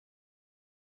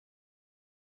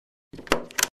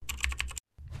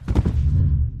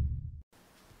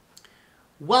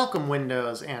Welcome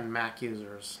Windows and Mac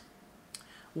users.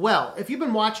 Well, if you've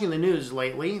been watching the news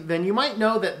lately, then you might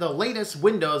know that the latest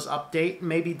Windows update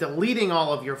may be deleting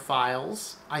all of your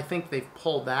files. I think they've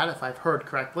pulled that, if I've heard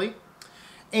correctly.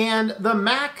 And the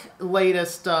Mac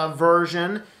latest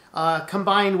version,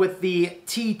 combined with the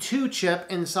T2 chip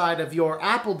inside of your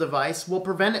Apple device, will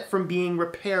prevent it from being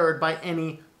repaired by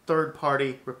any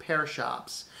third-party repair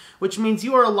shops, which means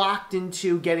you are locked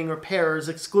into getting repairs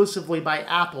exclusively by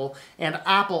Apple and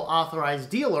Apple authorized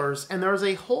dealers, and there's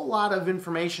a whole lot of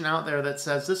information out there that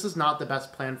says this is not the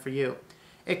best plan for you.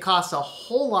 It costs a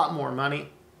whole lot more money,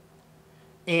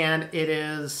 and it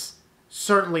is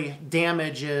certainly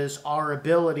damages our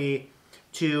ability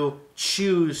to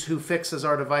choose who fixes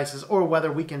our devices or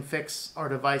whether we can fix our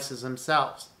devices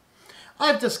themselves.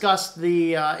 I've discussed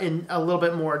in a little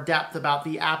bit more depth about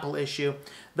the Apple issue.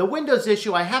 The Windows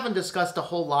issue I haven't discussed a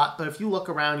whole lot, but if you look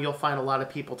around, you'll find a lot of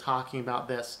people talking about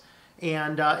this.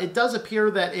 And it does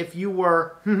appear that if you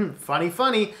were,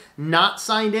 funny, not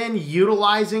signed in,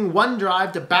 utilizing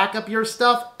OneDrive to back up your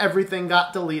stuff, everything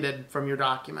got deleted from your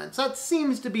documents. That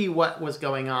seems to be what was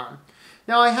going on.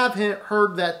 Now, I have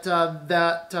heard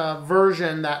that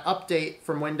version, that update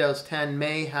from Windows 10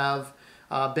 may have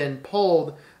been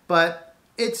pulled, but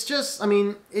it's just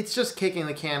kicking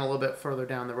the can a little bit further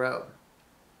down the road.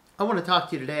 I want to talk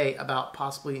to you today about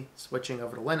possibly switching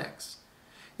over to Linux,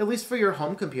 at least for your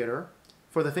home computer,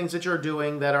 for the things that you're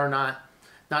doing that are not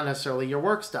necessarily your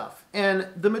work stuff. And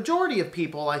the majority of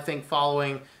people, I think,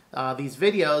 following these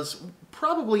videos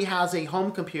probably has a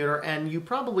home computer, and you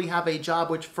probably have a job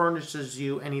which furnishes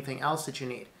you anything else that you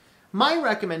need. My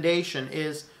recommendation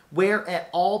is, where at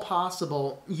all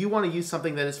possible, you want to use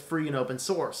something that is free and open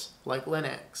source, like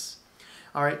Linux.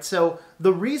 All right, so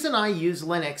the reason I use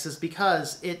Linux is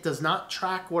because it does not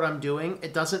track what I'm doing.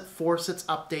 It doesn't force its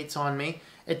updates on me.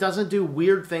 It doesn't do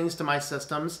weird things to my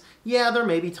systems. Yeah, there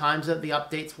may be times that the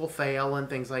updates will fail and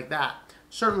things like that.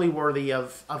 Certainly worthy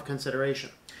of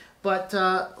consideration. But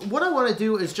what I want to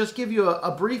do is just give you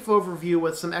a brief overview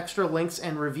with some extra links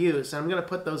and reviews. And I'm going to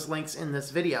put those links in this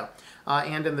video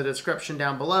and in the description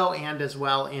down below, and as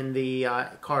well in the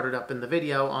carded up in the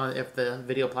video if the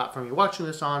video platform you're watching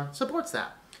this on supports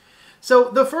that.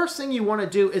 So the first thing you want to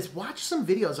do is watch some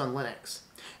videos on Linux.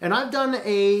 And I've done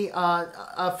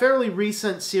a fairly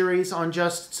recent series on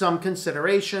just some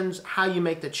considerations, how you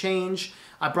make the change.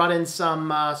 I brought in some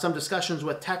discussions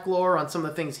with TechLore on some of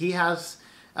the things he has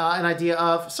an idea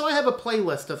of. So I have a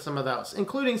playlist of some of those,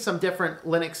 including some different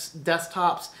Linux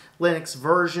desktops, Linux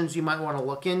versions you might want to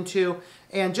look into,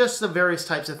 and just the various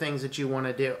types of things that you want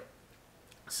to do.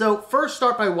 So first,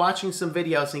 start by watching some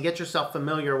videos and get yourself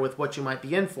familiar with what you might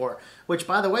be in for, which,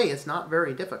 by the way, is not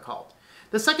very difficult.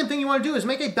 The second thing you want to do is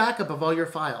make a backup of all your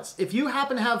files. If you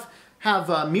happen to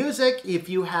have music, if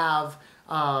you have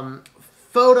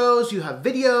photos, you have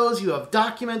videos, you have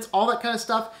documents, all that kind of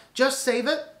stuff, just save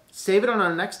it. Save it on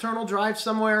an external drive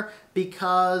somewhere,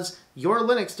 because your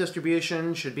Linux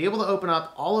distribution should be able to open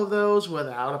up all of those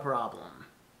without a problem.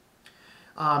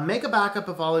 Make a backup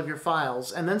of all of your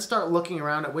files, and then start looking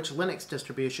around at which Linux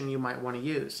distribution you might want to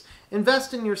use.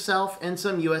 Invest in yourself in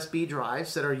some USB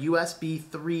drives that are USB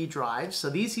 3 drives. So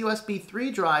these USB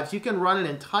 3 drives, you can run an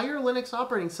entire Linux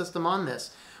operating system on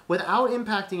this without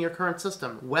impacting your current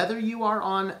system, whether you are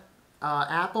on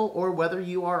Apple or whether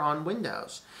you are on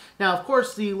Windows. Now, of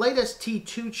course, the latest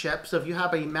T2 chip, so if you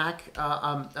have a Mac,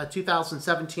 a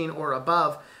 2017 or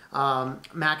above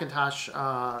Macintosh,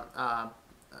 the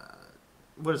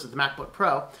MacBook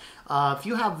Pro, if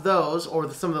you have those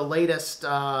or some of the latest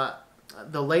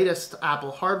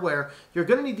Apple hardware, you're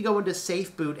going to need to go into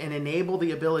Safe Boot and enable the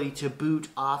ability to boot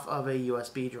off of a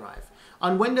USB drive.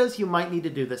 On Windows, you might need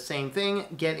to do the same thing.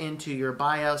 Get into your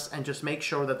BIOS and just make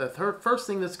sure that the first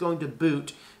thing that's going to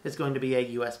boot is going to be a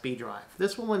USB drive.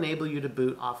 This will enable you to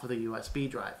boot off of the USB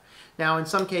drive. Now, in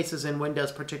some cases in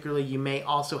Windows particularly, you may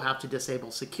also have to disable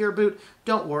Secure Boot.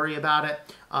 Don't worry about it.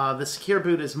 The Secure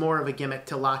Boot is more of a gimmick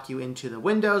to lock you into the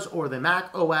Windows or the Mac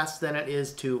OS than it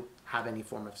is to have any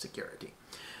form of security.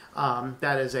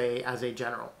 That is as a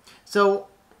general. So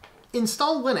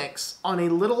install Linux on a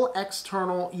little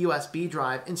external USB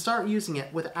drive and start using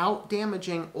it without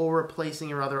damaging or replacing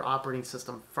your other operating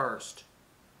system first.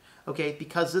 Okay,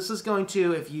 because this is going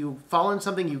to, if you fall in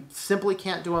something you simply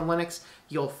can't do on Linux,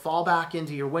 you'll fall back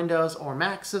into your Windows or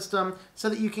Mac system so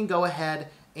that you can go ahead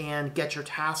and get your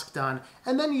task done.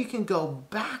 And then you can go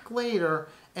back later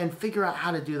and figure out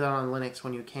how to do that on Linux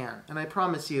when you can. And I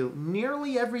promise you,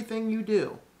 nearly everything you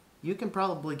do, you can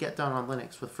probably get done on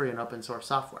Linux with free and open source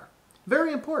software.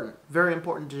 Very important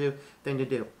thing to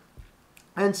do.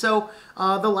 And so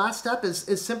the last step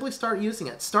is simply start using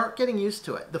it. Start getting used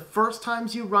to it. The first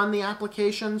times you run the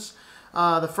applications,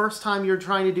 the first time you're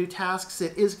trying to do tasks,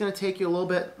 it is going to take you a little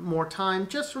bit more time.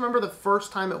 Just remember the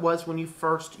first time it was when you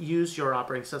first used your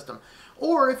operating system.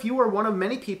 Or if you were one of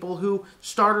many people who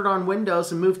started on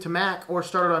Windows and moved to Mac, or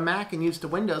started on Mac and used to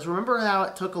Windows, remember how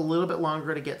it took a little bit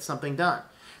longer to get something done.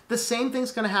 The same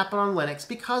thing's going to happen on Linux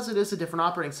because it is a different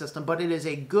operating system, but it is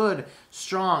a good,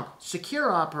 strong,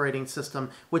 secure operating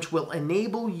system which will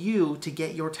enable you to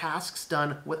get your tasks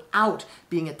done without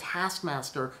being a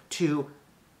taskmaster to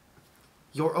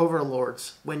your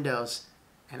overlords, Windows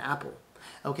and Apple.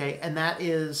 Okay, and that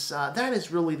is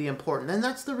really the important, and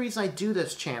that's the reason I do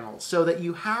this channel, so that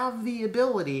you have the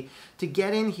ability to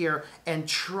get in here and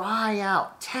try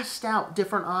out, test out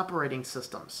different operating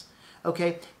systems.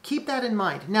 Okay, keep that in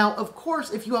mind. Now, of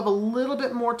course, if you have a little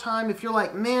bit more time, if you're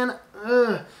like, man,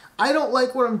 I don't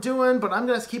like what I'm doing, but I'm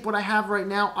going to keep what I have right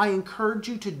now, I encourage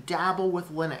you to dabble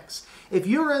with Linux. If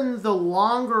you're in the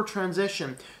longer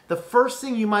transition, the first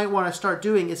thing you might want to start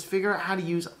doing is figure out how to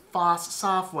use FOSS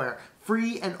software,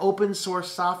 free and open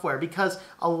source software, because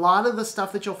a lot of the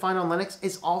stuff that you'll find on Linux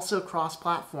is also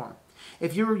cross-platform.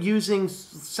 If you're using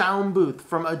Sound Booth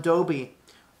from Adobe,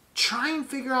 try and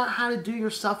figure out how to do your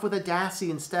stuff with Audacity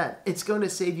instead. It's going to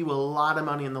save you a lot of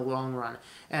money in the long run.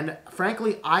 And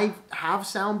frankly, I have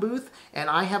Sound Booth and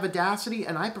I have Audacity,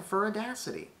 and I prefer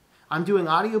Audacity. I'm doing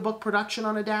audiobook production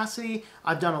on Audacity.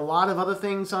 I've done a lot of other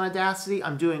things on Audacity.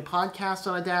 I'm doing podcasts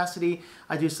on Audacity.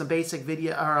 I do some basic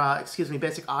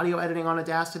basic audio editing on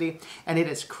Audacity, and it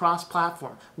is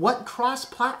cross-platform. What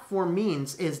cross-platform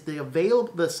means is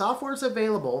the software is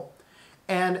available,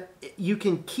 and you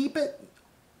can keep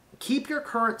your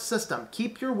current system,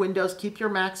 keep your Windows, keep your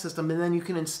Mac system, and then you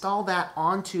can install that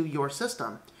onto your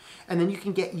system. And then you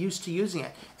can get used to using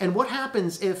it. And what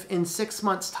happens if in 6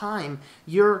 months' time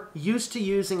you're used to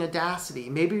using Audacity?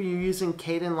 Maybe you're using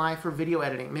Kdenlive for video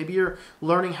editing. Maybe you're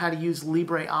learning how to use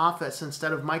LibreOffice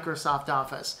instead of Microsoft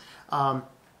Office.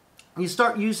 You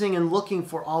start using and looking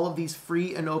for all of these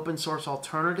free and open source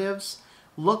alternatives.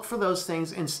 Look for those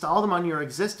things, install them on your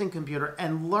existing computer,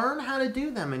 and learn how to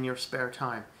do them in your spare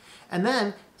time. And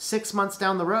then 6 months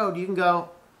down the road, you can go,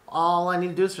 all I need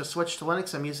to do is just switch to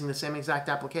Linux. I'm using the same exact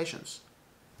applications.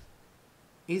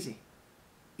 Easy.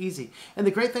 Easy. And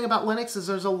the great thing about Linux is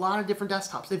there's a lot of different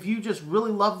desktops. If you just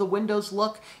really love the Windows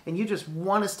look and you just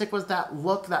want to stick with that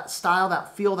look, that style,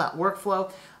 that feel, that workflow,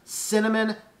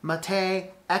 Cinnamon,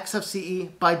 Mate,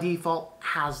 XFCE by default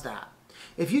has that.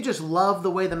 If you just love the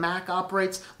way the Mac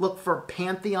operates, look for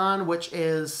Pantheon, which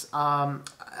is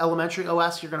elementary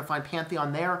OS. You're going to find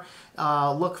Pantheon there.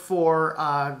 Look for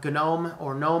GNOME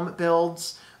or GNOME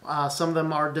builds. Some of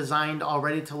them are designed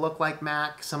already to look like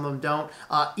Mac. Some of them don't.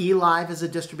 eLive is a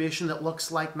distribution that looks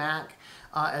like Mac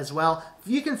as well.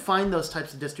 You can find those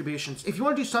types of distributions. If you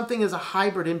want to do something as a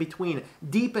hybrid in between,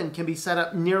 Deepin can be set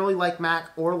up nearly like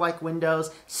Mac or like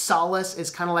Windows. Solus is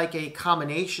kind of like a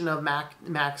combination of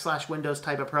Mac/Windows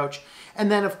type approach. And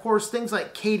then, of course, things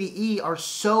like KDE are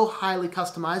so highly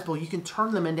customizable, you can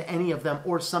turn them into any of them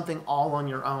or something all on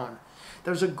your own.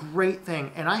 There's a great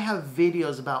thing, and I have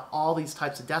videos about all these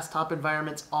types of desktop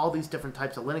environments, all these different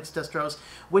types of Linux distros.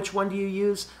 Which one do you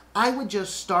use? I would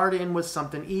just start in with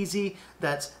something easy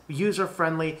that's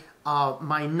user-friendly.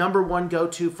 My number one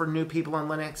go-to for new people on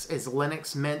Linux is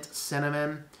Linux Mint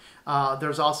Cinnamon.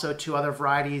 There's also two other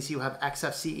varieties. You have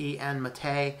XFCE and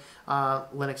Mate,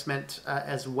 Linux Mint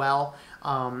as well.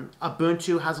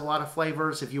 Ubuntu has a lot of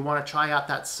flavors. If you want to try out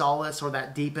that Solus or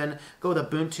that Deepin, go with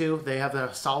Ubuntu. They have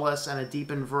a Solus and a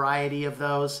Deepin variety of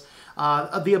those.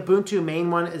 The Ubuntu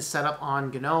main one is set up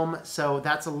on GNOME, so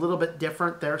that's a little bit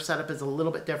different. Their setup is a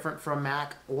little bit different from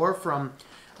Mac or from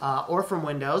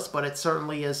Windows, but it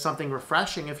certainly is something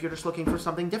refreshing if you're just looking for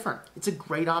something different. It's a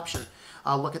great option.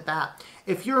 Look at that.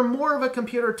 If you're more of a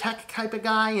computer tech type of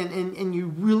guy and you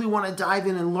really want to dive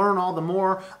in and learn all the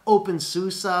more,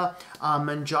 OpenSUSE,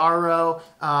 Manjaro,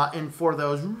 and for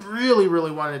those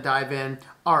really want to dive in,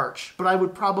 Arch. But I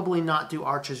would probably not do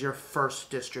Arch as your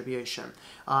first distribution.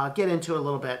 Get into it a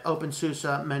little bit.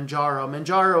 OpenSUSE, Manjaro.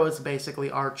 Manjaro is basically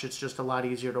Arch. It's just a lot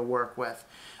easier to work with.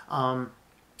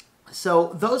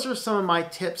 So those are some of my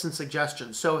tips and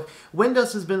suggestions. So if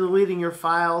Windows has been deleting your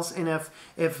files, and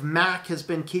if Mac has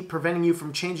been preventing you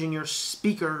from changing your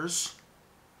speakers,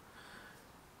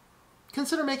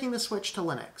 consider making the switch to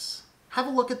Linux. Have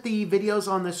a look at the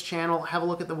videos on this channel. Have a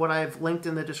look at what I've linked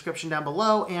in the description down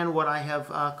below and what I have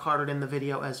carded in the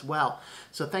video as well.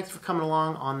 So thanks for coming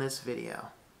along on this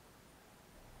video.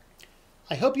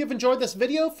 I hope you've enjoyed this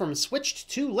video from Switched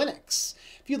to Linux.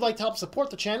 If you'd like to help support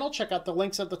the channel, check out the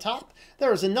links at the top.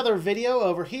 There is another video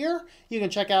over here. You can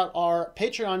check out our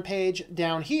Patreon page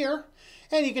down here.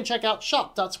 And you can check out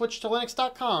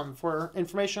shop.switchedtolinux.com for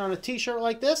information on a t-shirt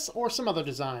like this or some other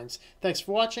designs. Thanks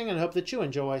for watching, and I hope that you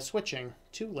enjoy switching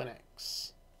to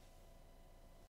Linux.